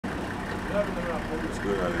It's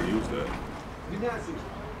good how they use that.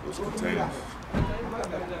 Those containers.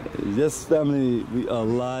 Yes, family, we are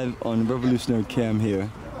live on Revolutionary Cam here.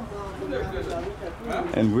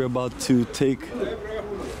 And we're about to take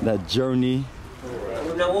that journey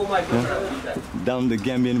down the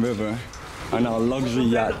Gambian River on our luxury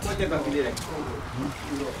yacht.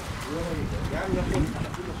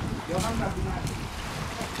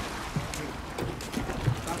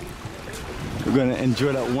 We're gonna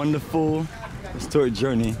enjoy that wonderful historic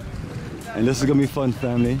journey. And this is gonna be fun,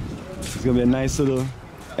 family. It's gonna be a nice little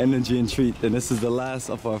energy and treat. And this is the last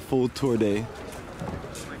of our full tour day.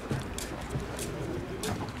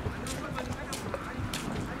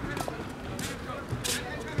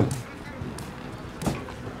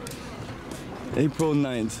 April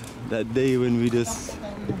 9th, that day when we just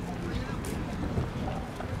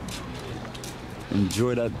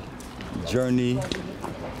enjoy that journey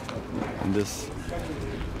and just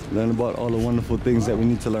learn about all the wonderful things that we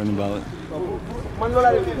need to learn about.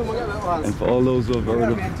 And for all those who have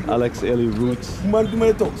heard of Alex Ellie Roots,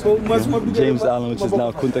 James Allen, which is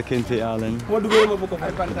now Kunta Kinte Allen,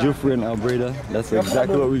 Jufrey and Albreda, that's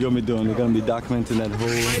exactly what we're going to be doing. We're going to be documenting that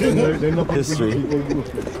whole history.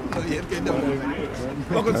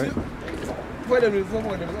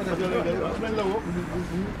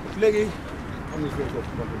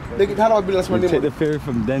 We take the ferry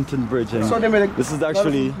from Denton Bridge, and this is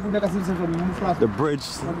actually the bridge.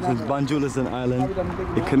 Since Banjul is an island,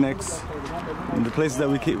 it connects the places that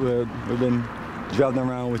we've been driving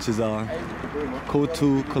around, which is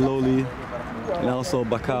Kotu, Kololi, and also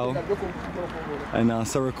Bakau and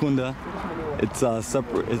Sarakunda. It's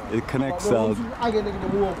separate. It connects all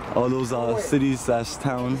those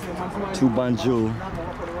cities/towns to Banjul.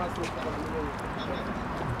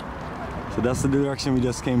 So that's the direction we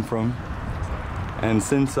just came from. And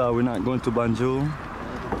since we're not going to Banjul,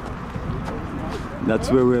 that's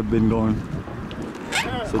where we've been going.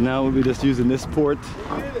 So now we'll be just using this port.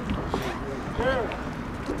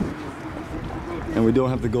 And we don't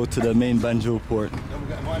have to go to the main Banjul port.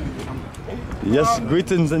 Yes,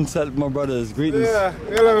 greetings and set, my brothers. Greetings. Yeah,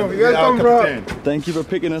 hello, welcome, bro. Thank you for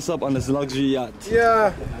picking us up on this luxury yacht.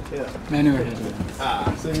 Yeah. Welcome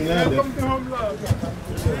to home, love.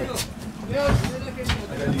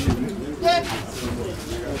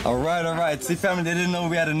 All right. See, family, they didn't know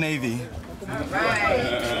we had a Navy.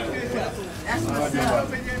 That's what's up.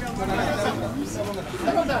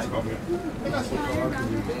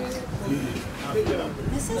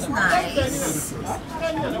 This is nice.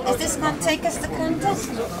 Is this going to take us to contest?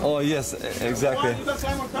 Oh, yes, exactly.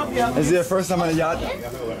 Is it your first time on a yacht?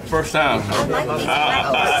 First time.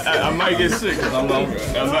 I might get sick because I'm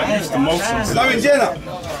not used to motion.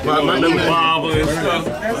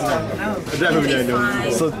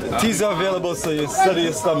 So teas are available so you study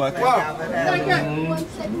your stomach.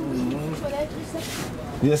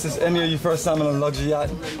 Yes, is any of you first time on a luxury yacht?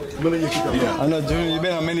 Yeah. I know, Junior, you've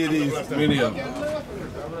been on many of these. Many of them.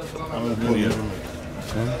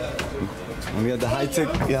 And we have the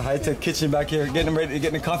high-tech kitchen back here. Getting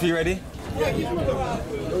the coffee ready?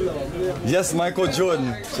 Yes, Michael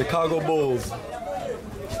Jordan, Chicago Bulls.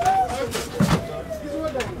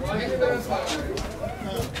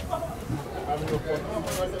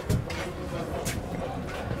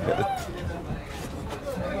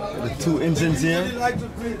 The two engines here.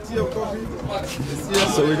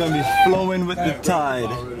 So we're gonna be flowing with the tide.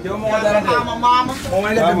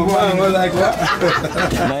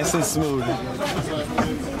 Nice and smooth.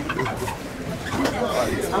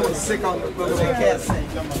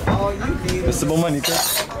 Mr. Bomanika.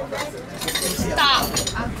 Stop.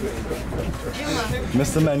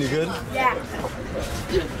 Mr. Man, you good? Yeah.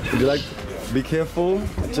 Would you like, be careful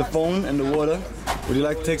with your phone and the water. Would you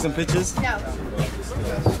like to take some pictures? No.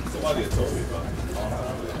 You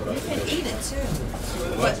can eat it too.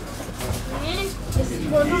 What?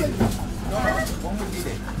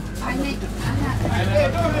 I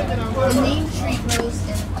have neem tree grows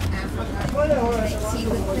in Africa. They tea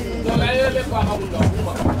with it.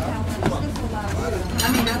 I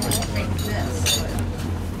mean, I would drink this.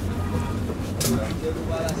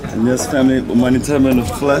 And yes, family, money time in the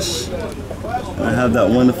flesh. And I have that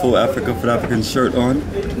wonderful Africa for African shirt on.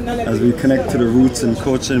 As we connect to the roots and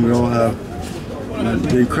culture, and we all have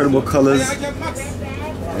the incredible colors.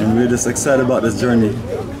 And we're just excited about this journey.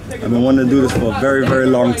 I've been wanting to do this for a very, very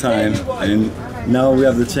long time. And now we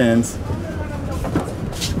have the chance.